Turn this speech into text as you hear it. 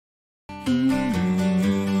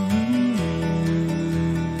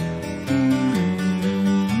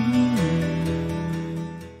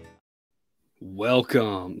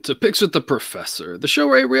Welcome to Picks with the Professor, the show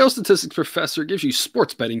where a real statistics professor gives you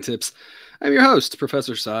sports betting tips. I'm your host,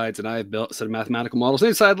 Professor Sides, and I have built a set of mathematical models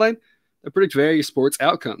named Sideline that predict various sports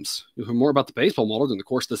outcomes. You'll hear more about the baseball model during the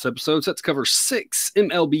course of this episode, set to cover 6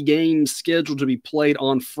 MLB games scheduled to be played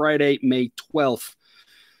on Friday, May 12th,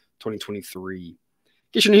 2023. In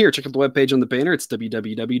case you're new here, check out the webpage on the banner. It's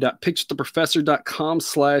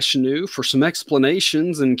www.pickswiththeprofessor.com/new for some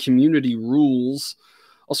explanations and community rules.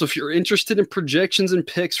 Also, if you're interested in projections and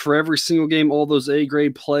picks for every single game, all those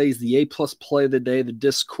A-grade plays, the A-plus play of the day, the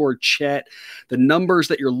Discord chat, the numbers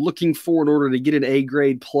that you're looking for in order to get an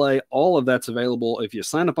A-grade play, all of that's available if you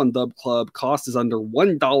sign up on Dub Club. Cost is under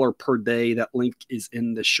 $1 per day. That link is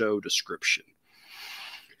in the show description.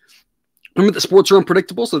 Remember that sports are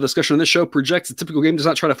unpredictable, so the discussion on this show projects a typical game, does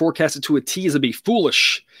not try to forecast it to a T as it'd be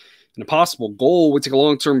foolish. An impossible goal. We take a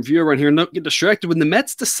long-term view around here and don't get distracted when the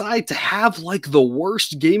Mets decide to have like the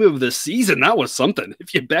worst game of the season. That was something.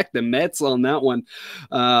 If you back the Mets on that one,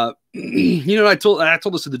 I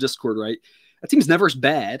told this to the Discord, right? That team's never as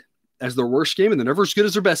bad as their worst game, and they're never as good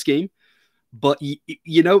as their best game. But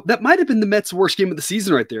that might have been the Mets' worst game of the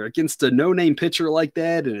season right there, against a no-name pitcher like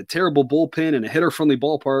that, and a terrible bullpen, and a hitter-friendly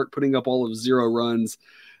ballpark, putting up all of 0 runs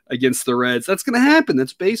against the Reds. That's going to happen.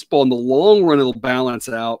 That's baseball. In the long run, it'll balance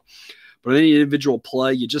out. But in any individual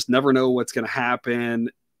play, you just never know what's going to happen.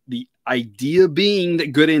 The idea being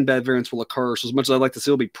that good and bad variance will occur. So as much as I'd like to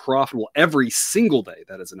see it'll be profitable every single day,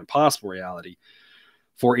 that is an impossible reality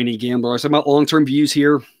for any gambler. I was talking about long-term views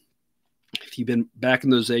here. If you've been back in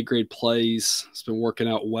those A-grade plays, it's been working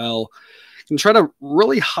out well. And try to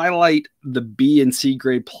really highlight the B and C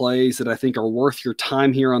grade plays that I think are worth your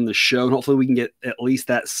time here on the show. And hopefully we can get at least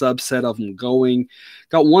that subset of them going.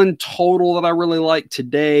 Got one total that I really like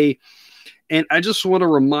today. And I just want to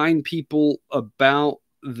remind people about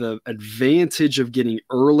the advantage of getting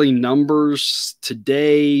early numbers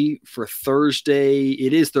today for Thursday.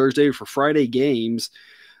 It is Thursday for Friday games.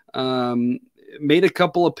 Made a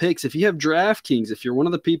couple of picks. If you have DraftKings, if you're one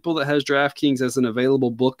of the people that has DraftKings as an available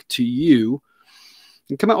book to you, you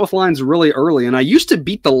can come out with lines really early. And I used to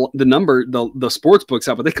beat the sports books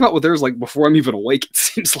out, but they come out with theirs like before I'm even awake, it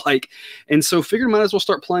seems like. And so figured might as well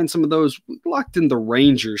start playing some of those. We locked in the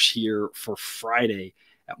Rangers here for Friday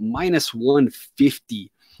at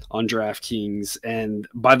 -150 on DraftKings. And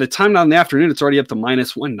by the time now in the afternoon, it's already up to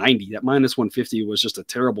 -190. That -150 was just a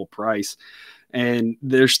terrible price. And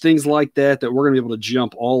there's things like that we're going to be able to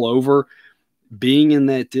jump all over. Being in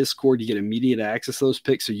that Discord, you get immediate access to those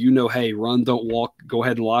picks. So hey, run, don't walk, go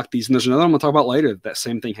ahead and lock these. And there's another one I'm going to talk about later. That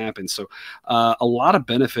same thing happens. So a lot of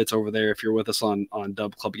benefits over there if you're with us on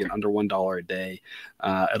Dub Club. You get under $1 a day.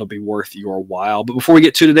 It'll be worth your while. But before we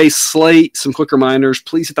get to today's slate, some quick reminders.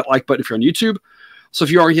 Please hit that like button if you're on YouTube. So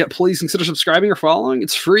if you aren't yet, please consider subscribing or following.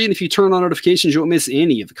 It's free, and if you turn on notifications, you won't miss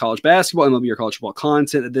any of the college basketball, MLB, or college football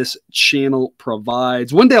content that this channel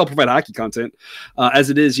provides. One day I'll provide hockey content. As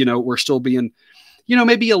it is, we're still being,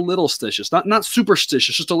 maybe a little stitious. Not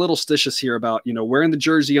superstitious, just a little stitious here about, wearing the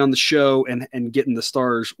jersey on the show and getting the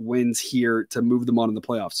Stars wins here to move them on in the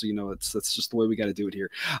playoffs. So, that's just the way we got to do it here.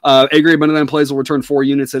 A-grade Monday Line plays will return 4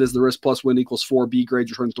 units. That is the risk plus win equals 4. B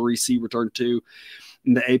grades return 3. C return 2.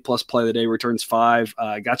 And the A-plus play of the day returns 5.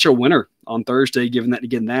 Got you a winner on Thursday, given that,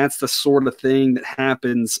 again, that's the sort of thing that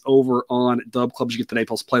happens over on Dub Clubs. You get the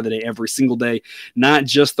A-plus play of the day every single day, not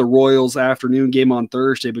just the Royals afternoon game on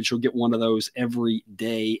Thursday, but you'll get one of those every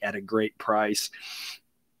day at a great price.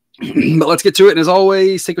 But let's get to it. And as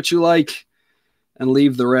always, take what you like and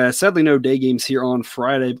leave the rest. Sadly, no day games here on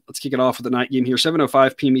Friday. Let's kick it off with the night game here.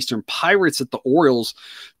 7:05 p.m. Eastern. Pirates at the Orioles.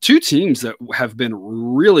 2 teams that have been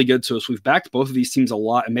really good to us. We've backed both of these teams a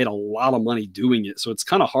lot and made a lot of money doing it. So it's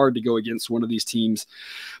kind of hard to go against one of these teams.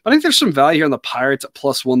 But I think there's some value here on the Pirates at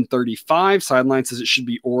 +135. Sideline says it should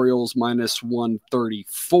be Orioles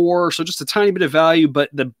 -134. So just a tiny bit of value.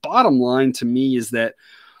 But the bottom line to me is that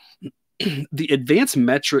the advanced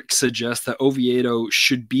metrics suggest that Oviedo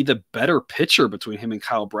should be the better pitcher between him and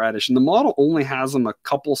Kyle Bradish. And the model only has him a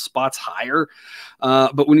couple spots higher.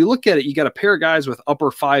 But when you look at it, you got a pair of guys with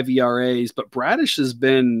upper 5 ERAs, but Bradish has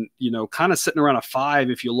been, kind of sitting around a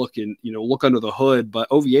 5 if you look under the hood, but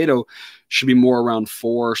Oviedo should be more around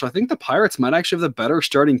 4. So I think the Pirates might actually have the better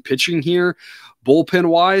starting pitching here.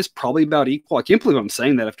 Bullpen-wise, probably about equal. I can't believe I'm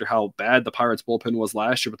saying that after how bad the Pirates' bullpen was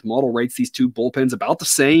last year, but the model rates these 2 bullpens about the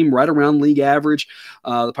same, right around league average.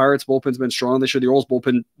 The Pirates' bullpen's been strong this year. The Orioles'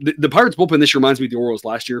 bullpen, the Pirates' bullpen this year reminds me of the Orioles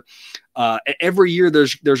last year. Every year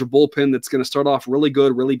there's a bullpen that's going to start off really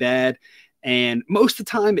good, really bad, And most of the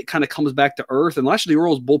time, it kind of comes back to earth. And last year, the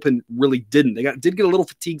Orioles bullpen really didn't. They did get a little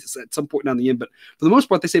fatigued at some point down the end, but for the most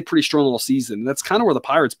part, they stayed pretty strong all season. And that's kind of where the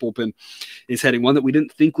Pirates bullpen is heading. One that we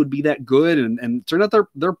didn't think would be that good, and turned out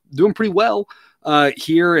they're doing pretty well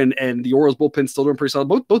here. And the Orioles bullpen still doing pretty solid.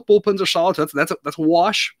 Both bullpens are solid. So that's a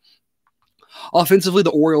wash. Offensively, the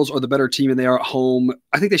Orioles are the better team, and they are at home.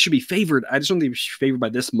 I think they should be favored. I just don't think they should be favored by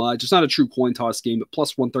this much. It's not a true coin toss game, but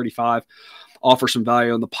plus 135 offers some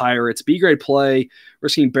value on the Pirates. B-grade play,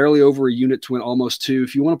 risking barely over a unit to win almost 2.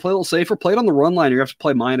 If you want to play a little safer, play it on the run line. You have to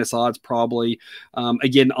play minus odds probably.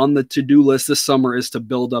 Again, on the to-do list this summer is to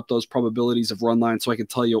build up those probabilities of run line so I can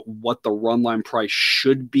tell you what the run line price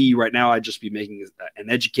should be. Right now, I'd just be making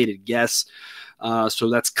an educated guess. So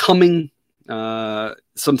that's coming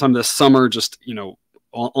sometime this summer, just,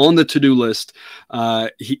 on the to-do list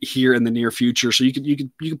here in the near future. So you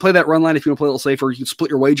can play that run line if you want to play a little safer. You can split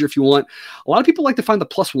your wager if you want. A lot of people like to find the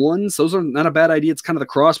 +1s. Those are not a bad idea. It's kind of the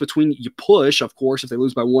cross between you push, of course, if they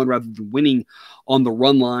lose by 1 rather than winning on the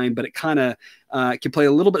run line, but it kind of can play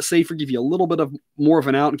a little bit safer, give you a little bit of more of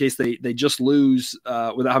an out in case they just lose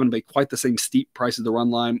without having to pay quite the same steep price of the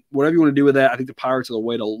run line. Whatever you want to do with that, I think the Pirates are the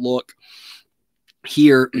way to look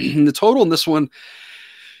here. The total in this one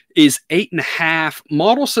is 8.5.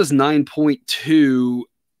 Model says 9.2.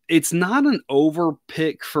 It's not an over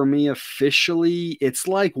pick for me officially. It's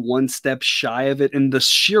like one step shy of it. And the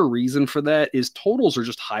sheer reason for that is totals are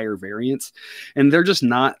just higher variance. And they're just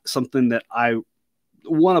not something that I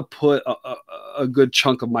want to put a good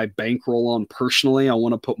chunk of my bankroll on personally. I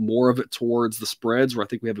want to put more of it towards the spreads where I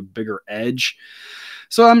think we have a bigger edge.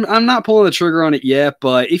 So I'm not pulling the trigger on it yet,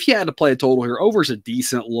 but if you had to play a total here, over is a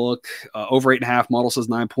decent look. Over 8.5, model says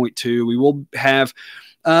 9.2. We will have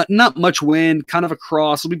not much wind, kind of a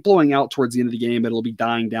cross. It'll be blowing out towards the end of the game, but it'll be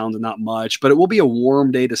dying down to not much. But it will be a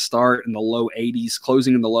warm day to start in the low 80s,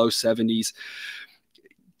 closing in the low 70s.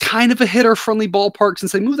 Kind of a hitter-friendly ballpark.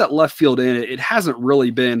 Since they moved that left field in, it hasn't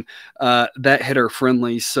really been that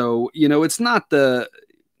hitter-friendly. So, it's not the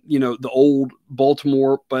old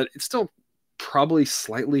Baltimore, but it's still probably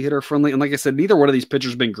slightly hitter friendly. And like I said, neither one of these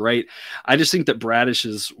pitchers have been great. I just think that Bradish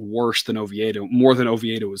is worse than Oviedo, more than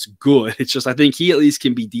Oviedo is good. It's just, I think he at least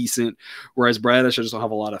can be decent, whereas Bradish I just don't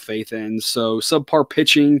have a lot of faith in. So subpar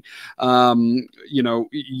pitching,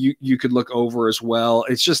 you could look over as well.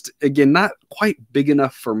 It's just, again, not quite big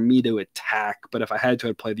enough for me to attack, but if I had to,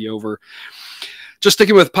 I'd play the over. Just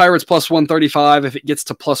sticking with Pirates plus 135. If it gets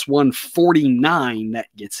to plus 149,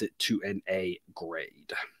 that gets it to an A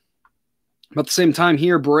grade. But at the same time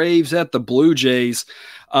here, Braves at the Blue Jays.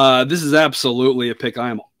 This is absolutely a pick I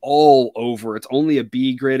am all over. It's only a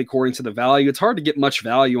B grade according to the value. It's hard to get much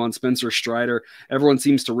value on Spencer Strider. Everyone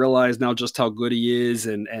seems to realize now just how good he is,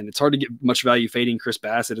 and it's hard to get much value fading Chris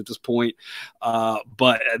Bassett at this point.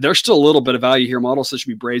 But there's still a little bit of value here. Model says should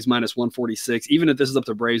be Braves minus 146. Even if this is up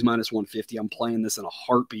to Braves minus 150, I'm playing this in a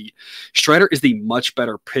heartbeat. Strider is the much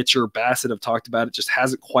better pitcher. Bassett, I've talked about it, just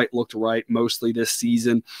hasn't quite looked right mostly this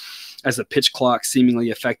season, as the pitch clock seemingly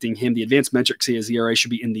affecting him. The advanced metrics say his ERA should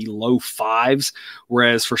be in the low 5s,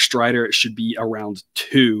 whereas for Strider, it should be around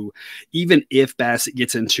 2. Even if Bassett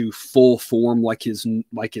gets into full form like his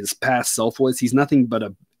past self was, he's nothing but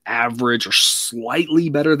a average or slightly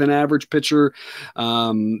better than average pitcher.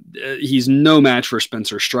 He's no match for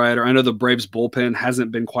Spencer Strider. I know the Braves bullpen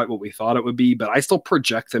hasn't been quite what we thought it would be, but I still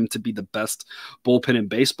project them to be the best bullpen in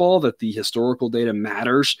baseball, that the historical data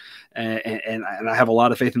matters. And I have a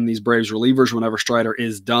lot of faith in these Braves relievers whenever Strider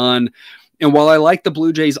is done. And while I like the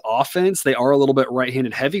Blue Jays offense, they are a little bit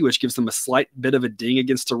right-handed heavy, which gives them a slight bit of a ding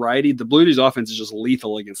against a righty. The Blue Jays offense is just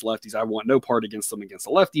lethal against lefties. I want no part against them against a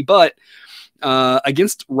lefty, but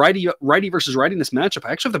against righty versus righty in this matchup,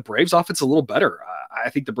 I actually have the Braves offense a little better. I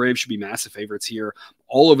think the Braves should be massive favorites here,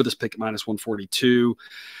 all over this pick at minus 142.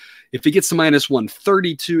 If it gets to minus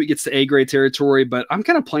 132, it gets to A grade territory, but I'm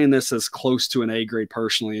kind of playing this as close to an A grade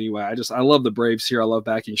personally anyway. I love the Braves here. I love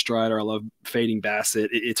backing Strider. I love fading Bassett.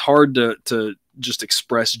 It's hard to just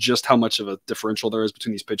express just how much of a differential there is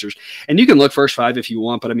between these pitchers. And you can look first 5 if you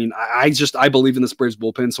want, but I mean, I believe in this Braves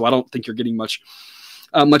bullpen, so I don't think you're getting much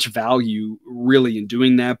value really in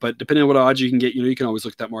doing that. But depending on what odds you can get, you can always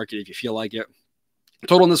look at that market if you feel like it.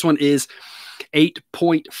 Total on this one is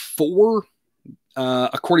 8.4.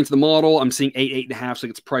 According to the model, I'm seeing 8.5, so it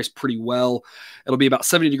gets priced pretty well. It'll be about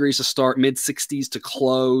 70 degrees to start, mid-60s to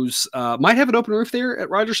close. Might have an open roof there at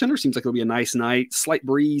Rogers Center. Seems like it'll be a nice night, slight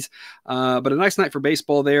breeze, but a nice night for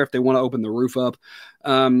baseball there if they want to open the roof up.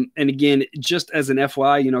 And again, just as an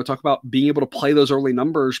FYI, talk about being able to play those early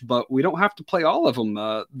numbers, but we don't have to play all of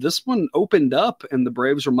them. This one opened up, and the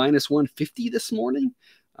Braves were minus 150 this morning.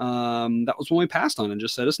 That was when we passed on and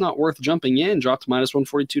just said it's not worth jumping in, dropped to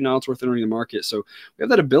 -142. Now it's worth entering the market. So we have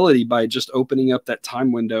that ability by just opening up that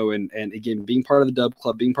time window and again, being part of the Dub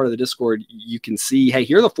Club, being part of the Discord, you can see, hey,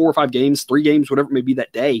 here are the 4 or 5 games, 3 games, whatever it may be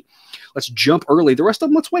that day. Let's jump early. The rest of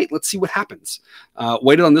them, let's wait. Let's see what happens.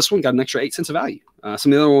 Waited on this one, got an extra 8 cents of value.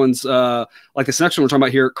 Some of the other ones, like this next one we're talking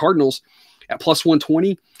about here, Cardinals at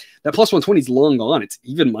 +120. That +120 is long gone. It's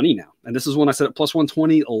even money now. And this is when I said at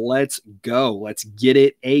 +120, let's go. Let's get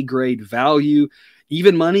it. A grade value.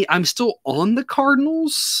 Even money. I'm still on the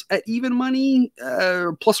Cardinals at even money,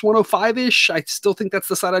 +105-ish. I still think that's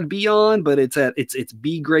the side I'd be on, but it's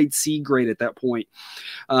B grade, C grade at that point.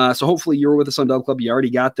 So hopefully you're with us on Dub Club. You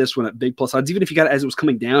already got this one at big plus odds. Even if you got it as it was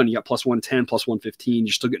coming down, you got +110, +115.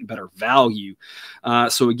 You're still getting better value.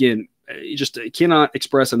 So again, you just cannot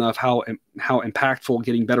express enough how impactful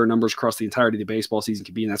getting better numbers across the entirety of the baseball season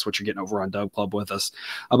can be, and that's what you're getting over on Dub Club with us.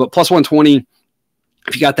 But +120.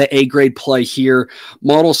 If you got that A grade play here,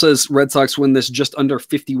 model says Red Sox win this just under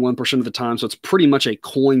 51% of the time. So it's pretty much a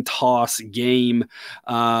coin toss game.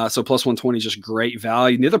 So +120 is just great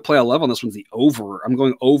value. And the other play I love on this one's the over. I'm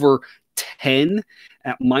going over 10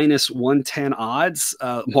 at -110 odds.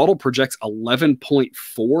 Model projects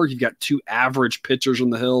 11.4. You've got 2 average pitchers on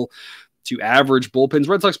the hill, 2 average bullpens.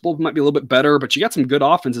 Red Sox bullpen might be a little bit better, but you got some good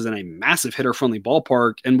offenses in a massive hitter-friendly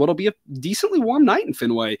ballpark and what'll be a decently warm night in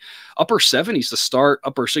Fenway. Upper 70s to start,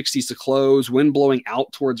 upper 60s to close, wind blowing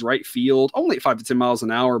out towards right field, only at 5 to 10 miles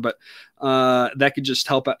an hour, but that could just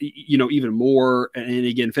help out, even more. And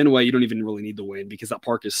again, Fenway, you don't even really need the wind because that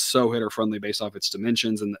park is so hitter-friendly based off its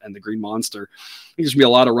dimensions and the Green Monster. I think there's going to be a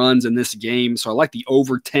lot of runs in this game, so I like the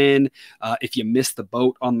over 10 if you miss the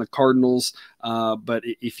boat on the Cardinals. But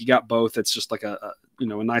if you got both, it's just like a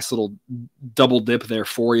nice little double dip there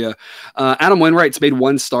for you. Adam Wainwright's made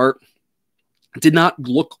 1 start. Did not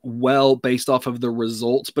look well based off of the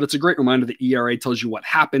results, but it's a great reminder that ERA tells you what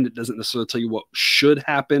happened. It doesn't necessarily tell you what should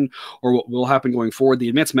happen or what will happen going forward. The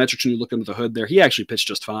advanced metrics, when you look under the hood there, he actually pitched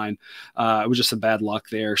just fine. It was just some bad luck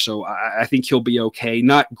there. So I think he'll be okay.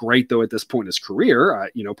 Not great, though, at this point in his career.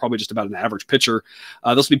 Probably just about an average pitcher.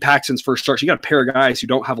 This will be Paxton's first start. So you got a pair of guys who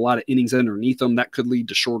don't have a lot of innings underneath them. That could lead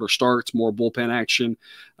to shorter starts, more bullpen action.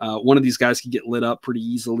 One of these guys could get lit up pretty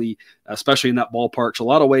easily, especially in that ballpark. So a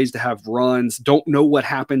lot of ways to have runs. Don't know what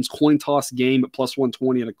happens. Coin toss game at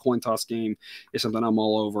 +120 and a coin toss game is something I'm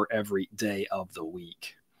all over every day of the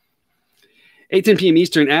week. 8:10 p.m.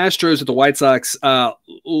 Eastern, Astros at the White Sox.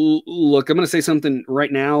 Look, I'm going to say something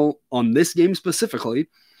right now on this game specifically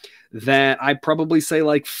that I probably say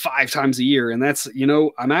like 5 times a year. And that's,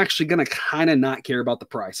 I'm actually going to kind of not care about the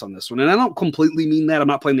price on this one. And I don't completely mean that. I'm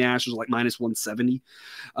not playing the Astros like -170.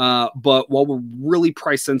 But while we're really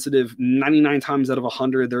price sensitive, 99 times out of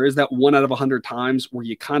 100, there is that 1 out of 100 times where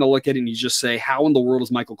you kind of look at it and you just say, how in the world is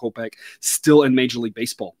Michael Kopech still in Major League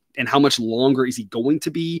Baseball? And how much longer is he going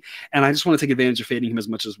to be? And I just want to take advantage of fading him as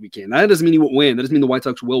much as we can. That doesn't mean he won't win. That doesn't mean the White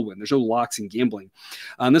Sox will win. There's no locks in gambling.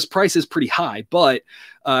 This price is pretty high, but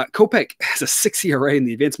Kopech has a 6 ERA and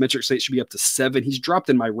the advanced metrics say it should be up to 7. He's dropped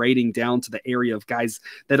in my rating down to the area of guys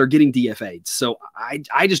that are getting DFA'd. So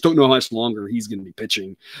I just don't know how much longer he's going to be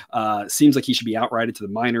pitching. Seems like he should be outrighted to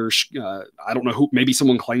the minors. I don't know who, maybe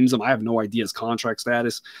someone claims him. I have no idea his contract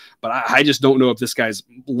status, but I just don't know if this guy's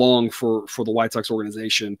long for the White Sox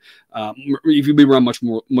organization. If you'll be around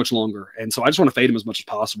much longer. And so I just want to fade him as much as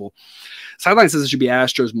possible. Sideline says it should be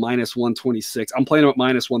Astros -126. I'm playing him at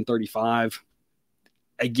 -135.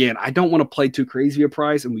 Again, I don't want to play too crazy a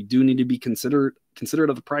price, and we do need to be considerate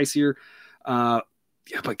of the price here. But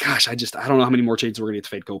gosh, I don't know how many more trades we're going to get to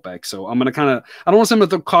fade Kopech. So I'm going to I don't want to send him with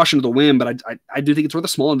the caution to the wind, but I do think it's worth a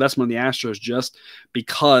small investment in the Astros just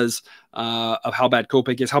because of how bad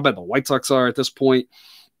Kopech is, how bad the White Sox are at this point.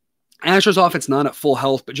 Astros offense not at full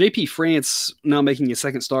health, but JP France now making a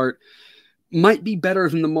second start might be better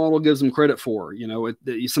than the model gives him credit for. Some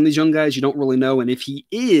of these young guys you don't really know, and if he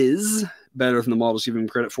is better than the models give him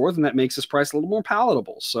credit for, then that makes his price a little more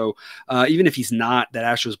palatable. So even if he's not, that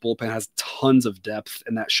Astros bullpen has tons of depth,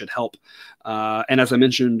 and that should help. And as I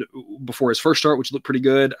mentioned before his first start, which looked pretty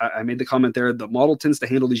good, I made the comment there, the model tends to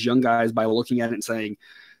handle these young guys by looking at it and saying,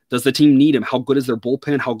 does the team need him? How good is their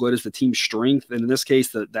bullpen? How good is the team strength? And in this case,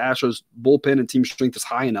 the Astros bullpen and team strength is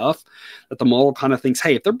high enough that the model kind of thinks,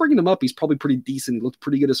 hey, if they're bringing him up, he's probably pretty decent. He looked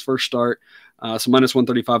pretty good his first start. So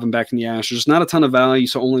 -135, I'm back in the Astros. Not a ton of value,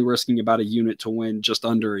 so only risking about a unit to win, just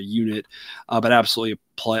under a unit. But absolutely a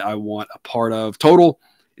play I want a part of. Total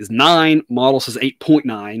is 9. Model says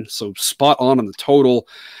 8.9, so spot on the total.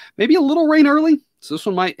 Maybe a little rain early. So this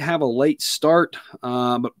one might have a late start,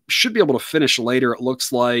 but should be able to finish later, it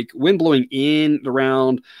looks like. Wind blowing in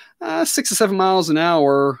around 6 to 7 miles an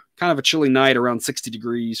hour. Kind of a chilly night, around 60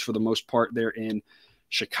 degrees for the most part there in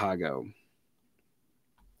Chicago.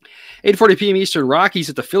 8:40 p.m. Eastern, Rockies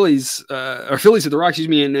at the Phillies, or Phillies at the Rockies,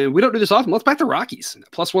 and we don't do this often. Let's back the Rockies.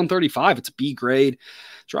 Plus 135. It's a B grade.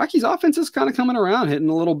 So Rockies offense is kind of coming around, hitting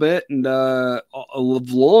a little bit, and I've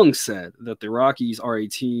long said that the Rockies are a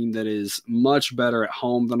team that is much better at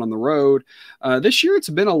home than on the road. This year, it's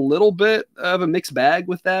been a little bit of a mixed bag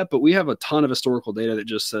with that, but we have a ton of historical data that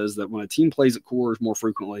just says that when a team plays at Coors more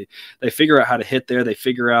frequently, they figure out how to hit there, they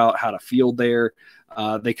figure out how to field there.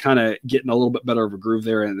 They kind of get in a little bit better of a groove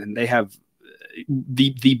there, and they have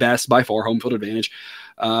the best, by far, home field advantage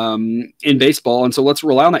in baseball. And so let's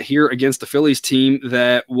rely on that here against the Phillies team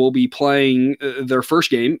that will be playing their first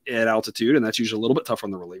game at altitude, and that's usually a little bit tougher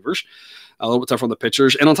on the relievers, a little bit tougher on the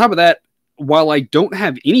pitchers. And on top of that, while I don't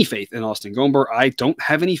have any faith in Austin Gomber, I don't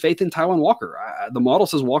have any faith in Taijuan Walker. The model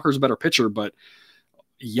says Walker's a better pitcher, but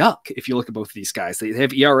yuck, if you look at both of these guys. They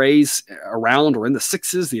have ERAs around or in the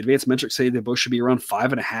sixes. The advanced metrics say they both should be around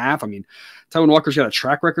 5.5. I mean, Taijuan Walker's got a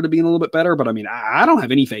track record of being a little bit better, but I mean, I don't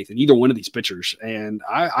have any faith in either one of these pitchers, and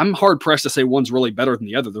I'm hard-pressed to say one's really better than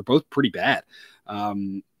the other. They're both pretty bad.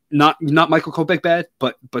 Not Michael Kopech bad,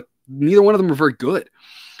 but neither one of them are very good.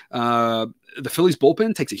 The Phillies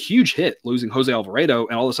bullpen takes a huge hit, losing Jose Alvarado,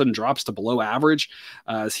 and all of a sudden drops to below average,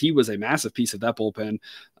 as he was a massive piece of that bullpen.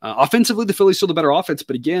 Offensively, the Phillies still the better offense,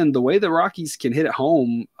 but again, the way the Rockies can hit at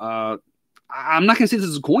home, I'm not going to say this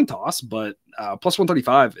is a coin toss, but plus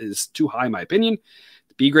 135 is too high in my opinion.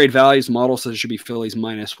 The B-grade values model says it should be Phillies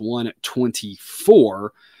minus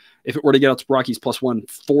 124. If it were to get out to Rockies plus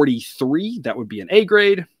 143, that would be an A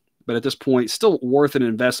grade, but at this point, still worth an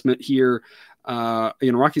investment here.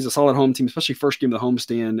 Rockies a solid home team, especially first game of the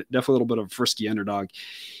homestand. Definitely a little bit of a frisky underdog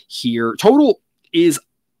here. Total is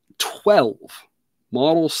 12.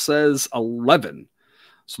 Model says 11.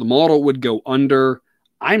 So the model would go under.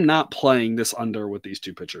 I'm not playing this under with these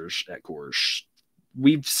two pitchers at Coors.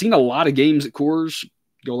 We've seen a lot of games at Coors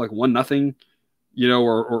go like 1-0.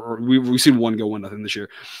 Or we've seen one go 1-0 this year.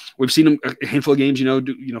 We've seen them a handful of games, do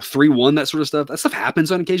 3-1, that sort of stuff. That stuff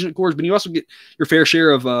happens on occasion at Coors, but you also get your fair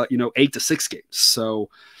share of 8 to 6 games. So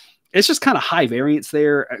it's just kind of high variance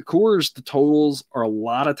there. At Coors, the totals are a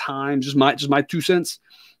lot of times, just my 2 cents.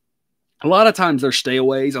 A lot of times they're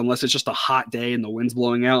stayaways unless it's just a hot day and the wind's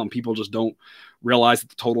blowing out and people just don't realize that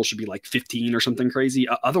the total should be like 15 or something crazy.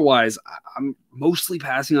 Otherwise, I'm mostly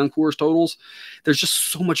passing on Coors totals. There's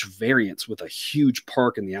just so much variance with a huge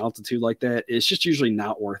park in the altitude like that. It's just usually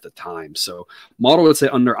not worth the time. So model would say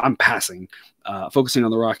under. I'm passing. Focusing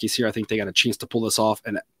on the Rockies here, I think they got a chance to pull this off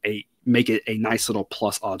and make it a nice little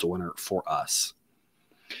plus odds winner for us.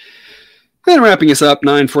 And wrapping us up,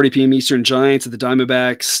 9:40 p.m. Eastern, Giants at the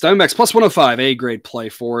Diamondbacks. Diamondbacks plus 105, A-grade play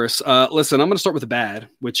for us. Listen, I'm going to start with the bad,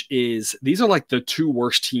 which is these are like the 2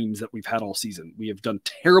 worst teams that we've had all season. We have done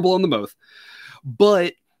terrible on them both.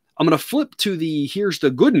 But I'm going to flip to here's the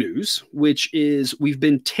good news, which is we've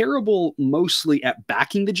been terrible mostly at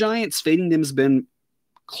backing the Giants. Fading them has been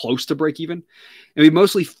close to break even. And we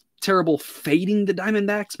mostly terrible fading the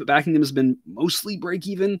Diamondbacks, but backing them has been mostly break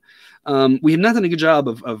even. We have not done a good job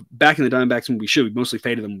of backing the Diamondbacks when we should. We mostly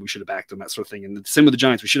faded them when we should have backed them, that sort of thing. And the same with the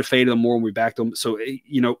Giants. We should have faded them more when we backed them. So,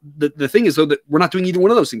 the thing is, though, that we're not doing either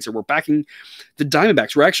one of those things here. We're backing the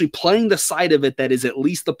Diamondbacks. We're actually playing the side of it that is at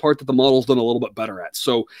least the part that the model's done a little bit better at.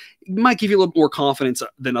 So it might give you a little more confidence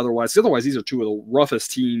than otherwise. Otherwise, these are 2 of the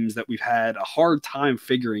roughest teams that we've had a hard time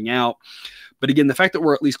figuring out. But again, the fact that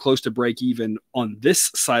we're at least close to break even on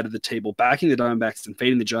this side of the table, backing the Diamondbacks and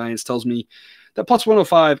fading the Giants, tells me that plus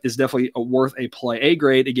 105 is definitely worth a play. A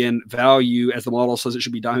grade, again, value, as the model says, it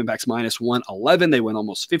should be Diamondbacks minus 111. They win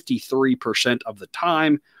almost 53% of the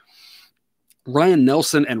time. Ryan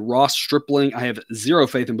Nelson and Ross Stripling, I have zero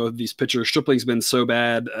faith in both of these pitchers. Stripling's been so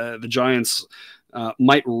bad. The Giants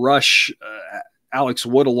might rush Alex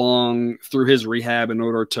Wood along through his rehab in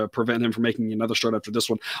order to prevent him from making another start after this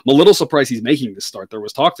one. I'm a little surprised he's making this start. There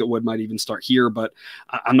was talk that Wood might even start here, but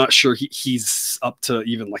I'm not sure he's up to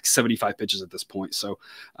even like 75 pitches at this point. So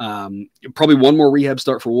probably one more rehab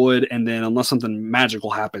start for Wood, and then unless something magical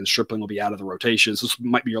happens, Stripling will be out of the rotation. So this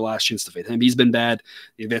might be your last chance to fade him. He's been bad.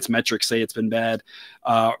 The advanced metrics say it's been bad.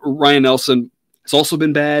 Ryan Nelson, it's also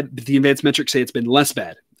been bad, but the advanced metrics say it's been less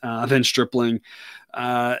bad than Stripling.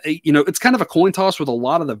 It's kind of a coin toss with a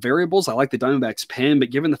lot of the variables. I like the Diamondbacks pin, but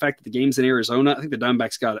given the fact that the game's in Arizona, I think the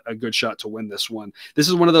Diamondbacks got a good shot to win this one. This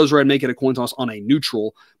is one of those where I'd make it a coin toss on a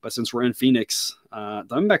neutral, but since we're in Phoenix,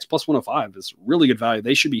 Diamondbacks plus 105 is really good value.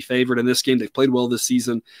 They should be favored in this game. They've played well this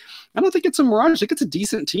season. I don't think it's a mirage. I think it's a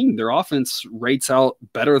decent team. Their offense rates out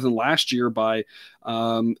better than last year by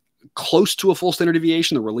close to a full standard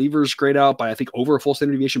deviation. The relievers grade out by, I think, over a full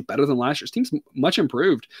standard deviation, better than last year's. Team's much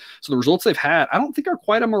improved. So the results they've had, I don't think are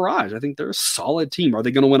quite a mirage. I think they're a solid team. Are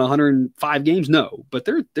they going to win 105 games? No, but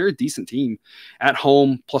they're a decent team. At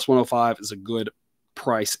home, plus 105 is a good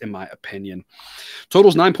price, in my opinion.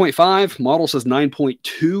 Total's 9.5. Model says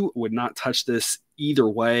 9.2. Would not touch this either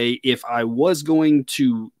way. If I was going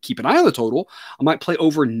to keep an eye on the total, I might play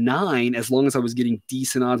over 9 as long as I was getting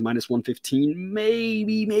decent odds, minus 115,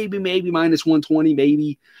 maybe minus 120,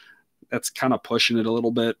 maybe. That's kind of pushing it a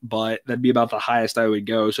little bit, but that'd be about the highest I would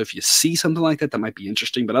go. So if you see something like that, that might be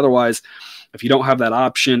interesting. But otherwise, if you don't have that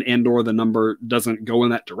option and or the number doesn't go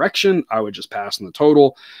in that direction, I would just pass on the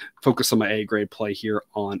total. Focus on my A-grade play here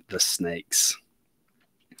on the Snakes.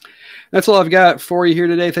 That's all I've got for you here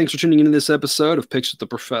today. Thanks for tuning into this episode of Picks with the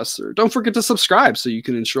Professor. Don't forget to subscribe so you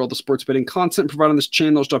can ensure all the sports betting content provided on this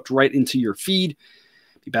channel is dropped right into your feed.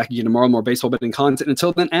 Be back again tomorrow, more baseball betting content.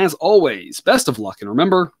 Until then, as always, best of luck. And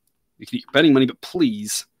remember, you can eat your betting money, but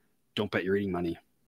please don't bet your eating money.